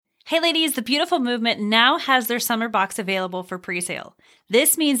Hey ladies, the Beautiful Movement now has their summer box available for pre-sale.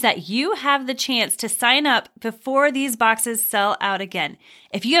 This means that you have the chance to sign up before these boxes sell out again.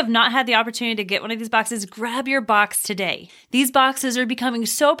 If you have not had the opportunity to get one of these boxes, grab your box today. These boxes are becoming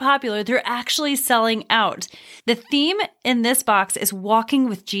so popular, they're actually selling out. The theme in this box is Walking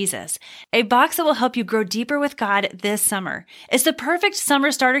with Jesus, a box that will help you grow deeper with God this summer. It's the perfect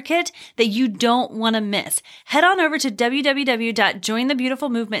summer starter kit that you don't want to miss. Head on over to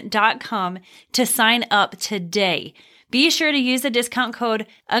www.jointhebeautifulmovement.com to sign up today. Be sure to use the discount code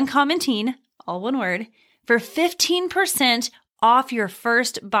UncommonTeen, all one word, for 15% off your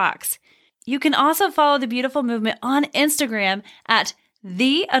first box. You can also follow the Beautiful Movement on Instagram at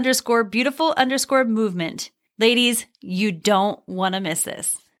 _beautiful_movement. Ladies, you don't want to miss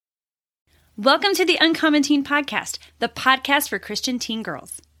this. Welcome to the Uncommon Teen Podcast, the podcast for Christian teen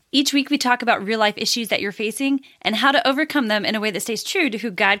girls. Each week we talk about real life issues that you're facing and how to overcome them in a way that stays true to who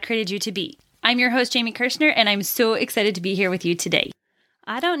God created you to be. I'm your host, Jamie Kirshner, and I'm so excited to be here with you today.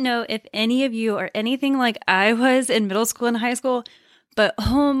 I don't know if any of you are anything like I was in middle school and high school, but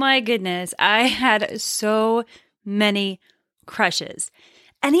oh my goodness, I had so many crushes.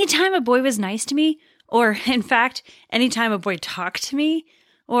 Anytime a boy was nice to me, or in fact, anytime a boy talked to me,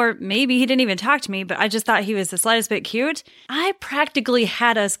 or maybe he didn't even talk to me, but I just thought he was the slightest bit cute, I practically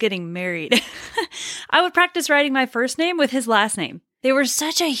had us getting married. I would practice writing my first name with his last name. They were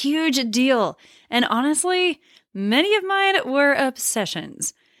such a huge deal. And honestly, many of mine were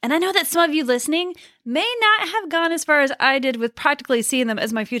obsessions. And I know that some of you listening may not have gone as far as I did with practically seeing them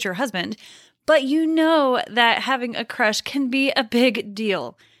as my future husband, but you know that having a crush can be a big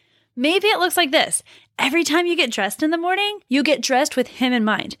deal. Maybe it looks like this. Every time you get dressed in the morning, you get dressed with him in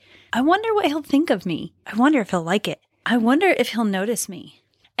mind. I wonder what he'll think of me. I wonder if he'll like it. I wonder if he'll notice me.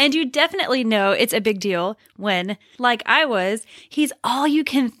 And you definitely know it's a big deal when, like I was, he's all you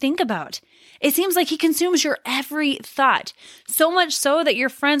can think about. It seems like he consumes your every thought, so much so that your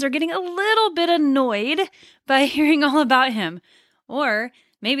friends are getting a little bit annoyed by hearing all about him. Or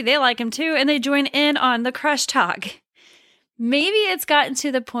maybe they like him too and they join in on the crush talk. Maybe it's gotten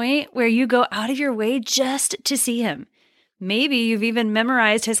to the point where you go out of your way just to see him. Maybe you've even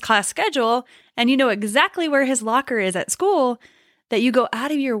memorized his class schedule and you know exactly where his locker is at school, that you go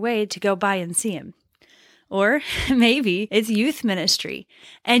out of your way to go by and see him. Or maybe it's youth ministry,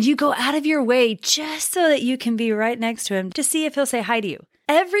 and you go out of your way just so that you can be right next to him to see if he'll say hi to you.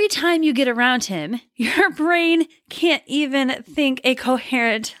 Every time you get around him, your brain can't even think a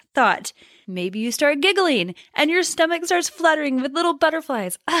coherent thought. Maybe you start giggling, and your stomach starts fluttering with little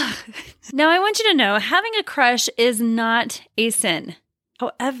butterflies. Ugh. Now, I want you to know, having a crush is not a sin.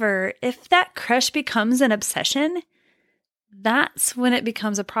 However, if that crush becomes an obsession, that's when it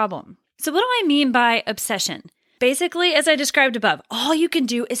becomes a problem. So what do I mean by obsession? Basically, as I described above, all you can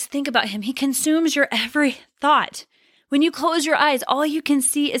do is think about him. He consumes your every thought. When you close your eyes, all you can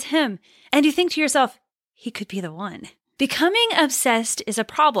see is him. And you think to yourself, he could be the one. Becoming obsessed is a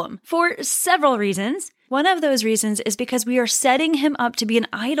problem for several reasons. One of those reasons is because we are setting him up to be an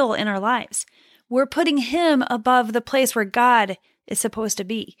idol in our lives. We're putting him above the place where God is supposed to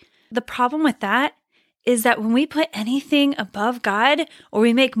be. The problem with that is that when we put anything above God, or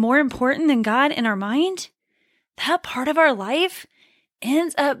we make more important than God in our mind, that part of our life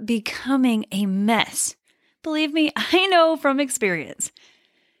ends up becoming a mess. Believe me, I know from experience.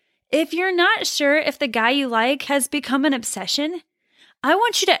 If you're not sure if the guy you like has become an obsession, I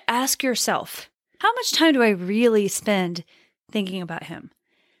want you to ask yourself, how much time do I really spend thinking about him?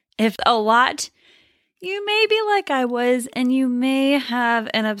 If a lot, you may be like I was, and you may have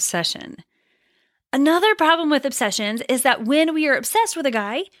an obsession. Another problem with obsessions is that when we are obsessed with a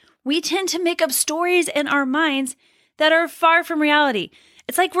guy, we tend to make up stories in our minds that are far from reality.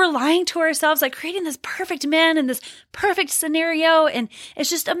 It's like we're lying to ourselves, like creating this perfect man and this perfect scenario, and it's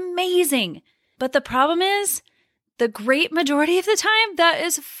just amazing. But the problem is, the great majority of the time, that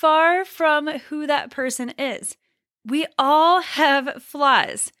is far from who that person is. We all have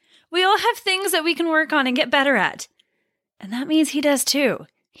flaws. We all have things that we can work on and get better at. And that means he does too.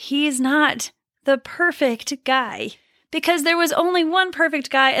 He's not the perfect guy, because there was only one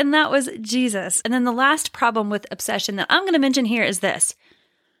perfect guy, and that was Jesus. And then the last problem with obsession that I'm going to mention here is this.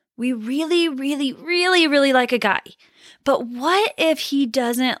 We really, really, really, really like a guy, but what if he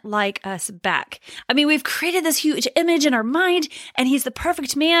doesn't like us back? I mean, we've created this huge image in our mind, and he's the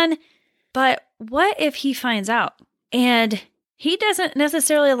perfect man, but what if he finds out and he doesn't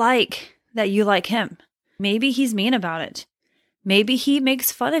necessarily like that you like him? Maybe he's mean about it. Maybe he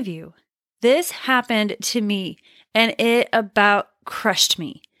makes fun of you. This happened to me, and it about crushed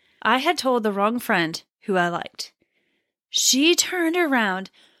me. I had told the wrong friend who I liked. She turned around,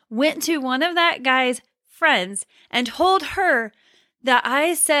 went to one of that guy's friends and told her that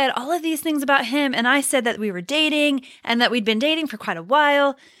I said all of these things about him, and I said that we were dating and that we'd been dating for quite a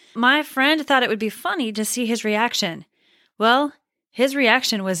while. My friend thought it would be funny to see his reaction. Well, his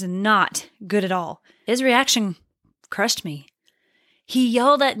reaction was not good at all. His reaction crushed me. He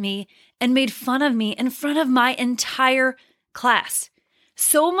yelled at me and made fun of me in front of my entire class.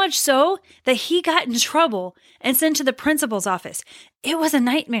 So much so that he got in trouble and sent to the principal's office. It was a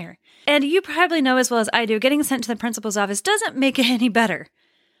nightmare. And you probably know as well as I do, getting sent to the principal's office doesn't make it any better.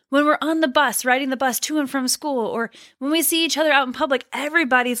 When we're on the bus, riding the bus to and from school, or when we see each other out in public,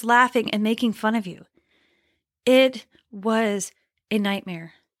 everybody's laughing and making fun of you. It was a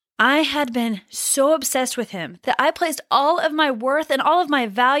nightmare. I had been so obsessed with him that I placed all of my worth and all of my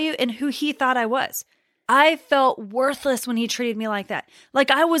value in who he thought I was. I felt worthless when he treated me like that,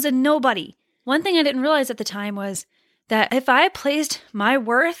 like I was a nobody. One thing I didn't realize at the time was that if I placed my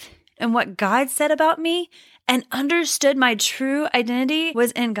worth in what God said about me and understood my true identity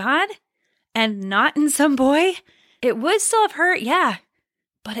was in God and not in some boy, it would still have hurt, yeah,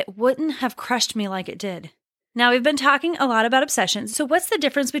 but it wouldn't have crushed me like it did. Now, we've been talking a lot about obsessions, so what's the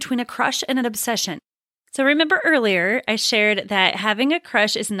difference between a crush and an obsession? So remember earlier, I shared that having a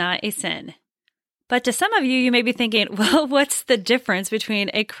crush is not a sin. But to some of you, you may be thinking, well, what's the difference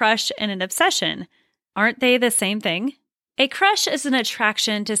between a crush and an obsession? Aren't they the same thing? A crush is an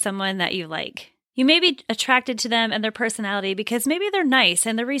attraction to someone that you like. You may be attracted to them and their personality because maybe they're nice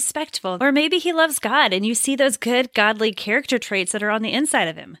and they're respectful, or maybe he loves God and you see those good, godly character traits that are on the inside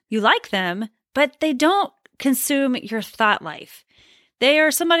of him. You like them, but they don't consume your thought life. They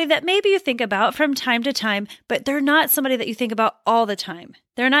are somebody that maybe you think about from time to time, but they're not somebody that you think about all the time.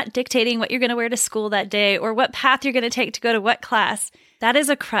 They're not dictating what you're going to wear to school that day or what path you're going to take to go to what class. That is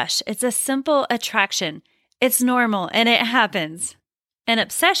a crush. It's a simple attraction. It's normal and it happens. An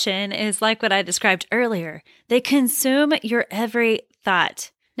obsession is like what I described earlier. They consume your every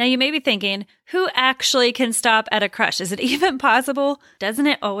thought. Now you may be thinking, who actually can stop at a crush? Is it even possible? Doesn't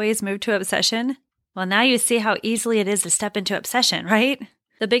it always move to obsession? Well, now you see how easily it is to step into obsession, right?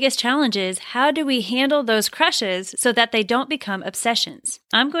 The biggest challenge is, how do we handle those crushes so that they don't become obsessions?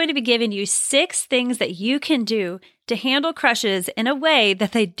 I'm going to be giving you 6 things that you can do to handle crushes in a way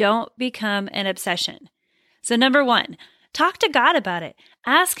that they don't become an obsession. So number 1, talk to God about it.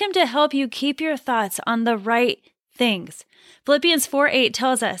 Ask Him to help you keep your thoughts on the right things. Philippians 4:8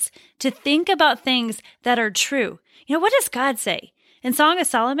 tells us to think about things that are true. You know, what does God say? In Song of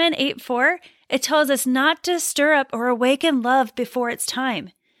Solomon 8:4, it tells us not to stir up or awaken love before it's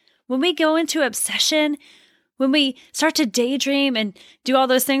time. When we go into obsession, when we start to daydream and do all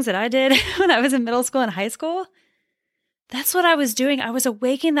those things that I did when I was in middle school and high school, that's what I was doing. I was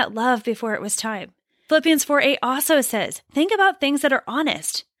awakening that love before it was time. Philippians 4:8 also says, think about things that are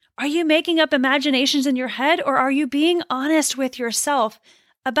honest. Are you making up imaginations in your head, or are you being honest with yourself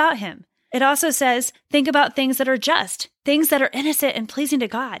about Him? It also says, think about things that are just, things that are innocent and pleasing to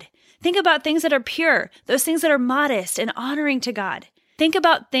God. Think about things that are pure, those things that are modest and honoring to God. Think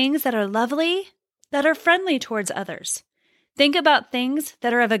about things that are lovely, that are friendly towards others. Think about things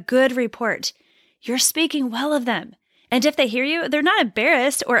that are of a good report. You're speaking well of them. And if they hear you, they're not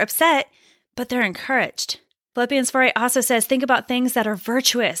embarrassed or upset, but they're encouraged. Philippians 4:8 also says, think about things that are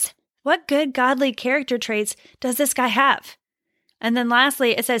virtuous. What good godly character traits does this guy have? And then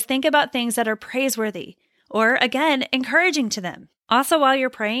lastly, it says, think about things that are praiseworthy, or again, encouraging to them. Also, while you're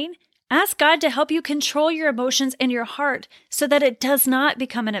praying, ask God to help you control your emotions in your heart so that it does not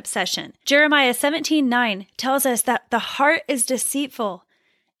become an obsession. Jeremiah 17:9 tells us that the heart is deceitful.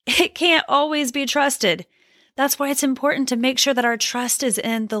 It can't always be trusted. That's why it's important to make sure that our trust is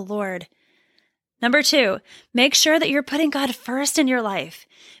in the Lord. Number 2, make sure that you're putting God first in your life.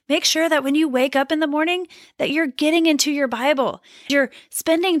 Make sure that when you wake up in the morning, that you're getting into your Bible. You're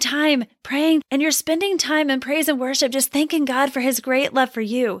spending time praying, and you're spending time in praise and worship, just thanking God for His great love for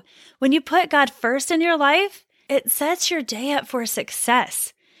you. When you put God first in your life, it sets your day up for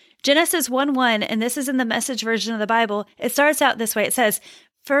success. Genesis 1:1, and this is in the Message version of the Bible, it starts out this way. It says,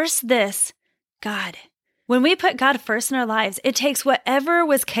 first this, God. When we put God first in our lives, it takes whatever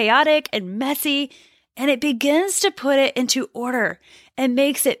was chaotic and messy, and it begins to put it into order and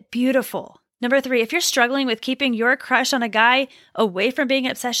makes it beautiful. Number 3, if you're struggling with keeping your crush on a guy away from being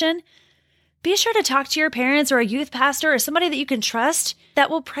an obsession, be sure to talk to your parents or a youth pastor or somebody that you can trust that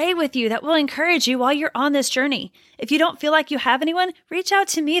will pray with you, that will encourage you while you're on this journey. If you don't feel like you have anyone, reach out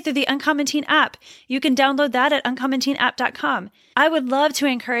to me through the Uncommon Teen app. You can download that at uncommonteenapp.com. I would love to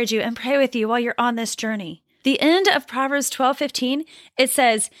encourage you and pray with you while you're on this journey. The end of Proverbs 12:15, it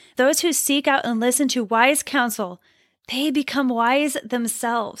says, those who seek out and listen to wise counsel, They become wise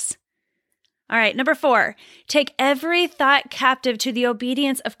themselves. All right, number 4, take every thought captive to the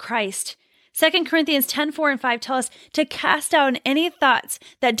obedience of Christ. 2 Corinthians 10:4 and 5 tell us to cast down any thoughts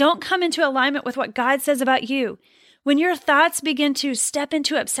that don't come into alignment with what God says about you. When your thoughts begin to step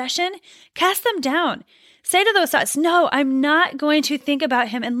into obsession, cast them down. Say to those thoughts, no, I'm not going to think about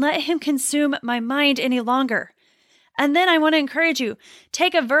him and let him consume my mind any longer. And then I want to encourage you,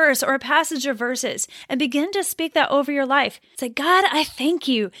 take a verse or a passage of verses and begin to speak that over your life. Say, God, I thank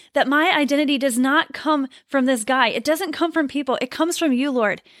you that my identity does not come from this guy. It doesn't come from people. It comes from you,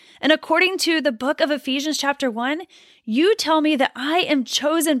 Lord. And according to the book of Ephesians chapter 1, you tell me that I am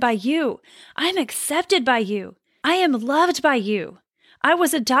chosen by you. I'm accepted by you. I am loved by you. I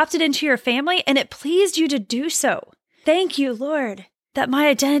was adopted into your family and it pleased you to do so. Thank you, Lord, that my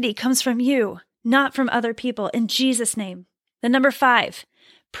identity comes from you, not from other people, in Jesus' name. Then number 5,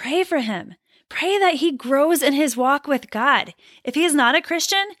 pray for him. Pray that he grows in his walk with God. If he is not a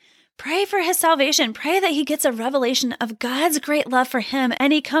Christian, pray for his salvation. Pray that he gets a revelation of God's great love for him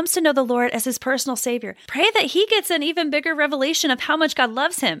and he comes to know the Lord as his personal Savior. Pray that he gets an even bigger revelation of how much God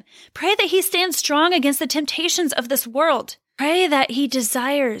loves him. Pray that he stands strong against the temptations of this world. Pray that he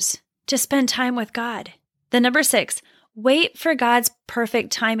desires to spend time with God. Then number 6, wait for God's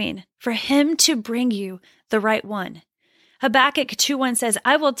perfect timing, for him to bring you the right one. Habakkuk 2:1 says,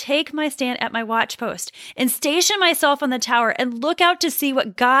 I will take my stand at my watchpost and station myself on the tower and look out to see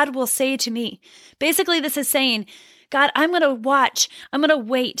what God will say to me. Basically, this is saying, God, I'm going to watch. I'm going to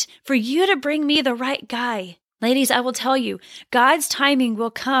wait for you to bring me the right guy. Ladies, I will tell you, God's timing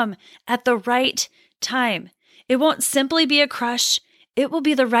will come at the right time. It won't simply be a crush. It will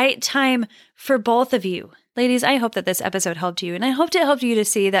be the right time for both of you. Ladies, I hope that this episode helped you, and I hope it helped you to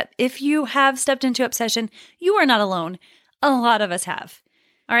see that if you have stepped into obsession, you are not alone. A lot of us have.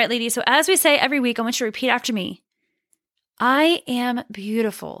 All right, ladies, so as we say every week, I want you to repeat after me. I am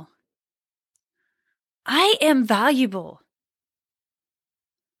beautiful. I am valuable.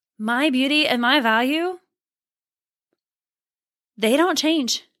 My beauty and my value, they don't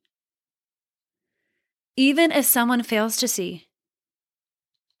change. Even if someone fails to see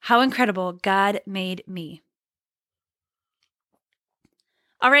how incredible God made me.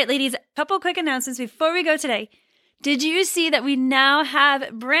 All right, ladies, a couple quick announcements before we go today. Did you see that we now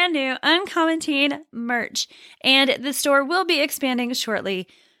have brand new Uncommon Teen merch? And the store will be expanding shortly,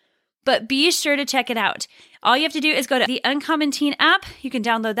 but be sure to check it out. All you have to do is go to the Uncommon Teen app. You can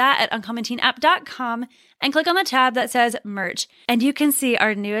download that at uncommonteenapp.com and click on the tab that says merch, and you can see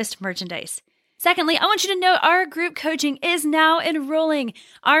our newest merchandise. Secondly, I want you to know our group coaching is now enrolling.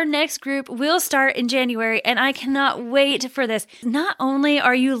 Our next group will start in January, and I cannot wait for this. Not only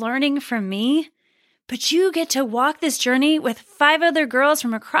are you learning from me, but you get to walk this journey with 5 other girls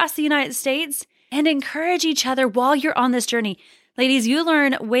from across the United States and encourage each other while you're on this journey. Ladies, you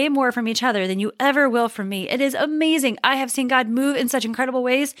learn way more from each other than you ever will from me. It is amazing. I have seen God move in such incredible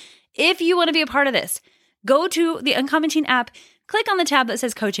ways. If you want to be a part of this, go to the Uncommon Teen app, click on the tab that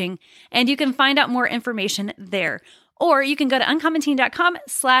says coaching, and you can find out more information there. Or you can go to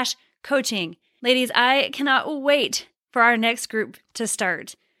uncommonteen.com/coaching. Ladies, I cannot wait for our next group to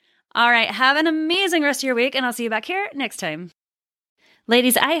start. All right, have an amazing rest of your week, and I'll see you back here next time.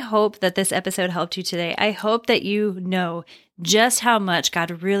 Ladies, I hope that this episode helped you today. I hope that you know just how much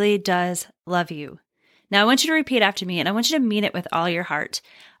God really does love you. Now, I want you to repeat after me, and I want you to mean it with all your heart.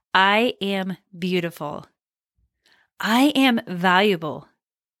 I am beautiful. I am valuable.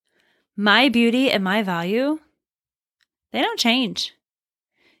 My beauty and my value, they don't change.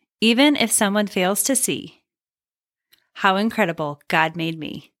 Even if someone fails to see how incredible God made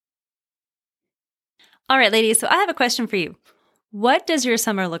me. All right, ladies, so I have a question for you. What does your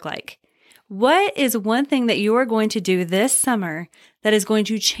summer look like? What is one thing that you are going to do this summer that is going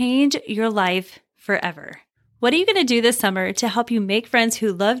to change your life forever? What are you going to do this summer to help you make friends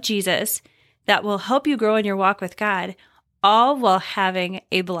who love Jesus that will help you grow in your walk with God, all while having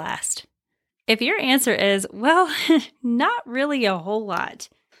a blast? If your answer is, well, not really a whole lot,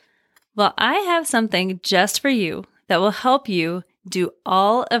 well, I have something just for you that will help you do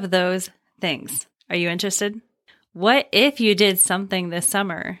all of those things. Are you interested? What if you did something this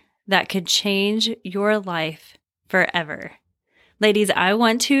summer that could change your life forever? Ladies, I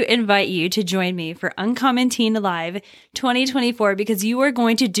want to invite you to join me for Uncommon Teen Live 2024 because you are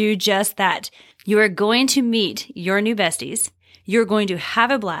going to do just that. You are going to meet your new besties. You're going to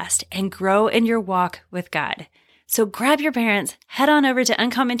have a blast and grow in your walk with God. So grab your parents, head on over to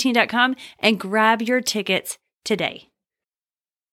uncommonteen.com and grab your tickets today.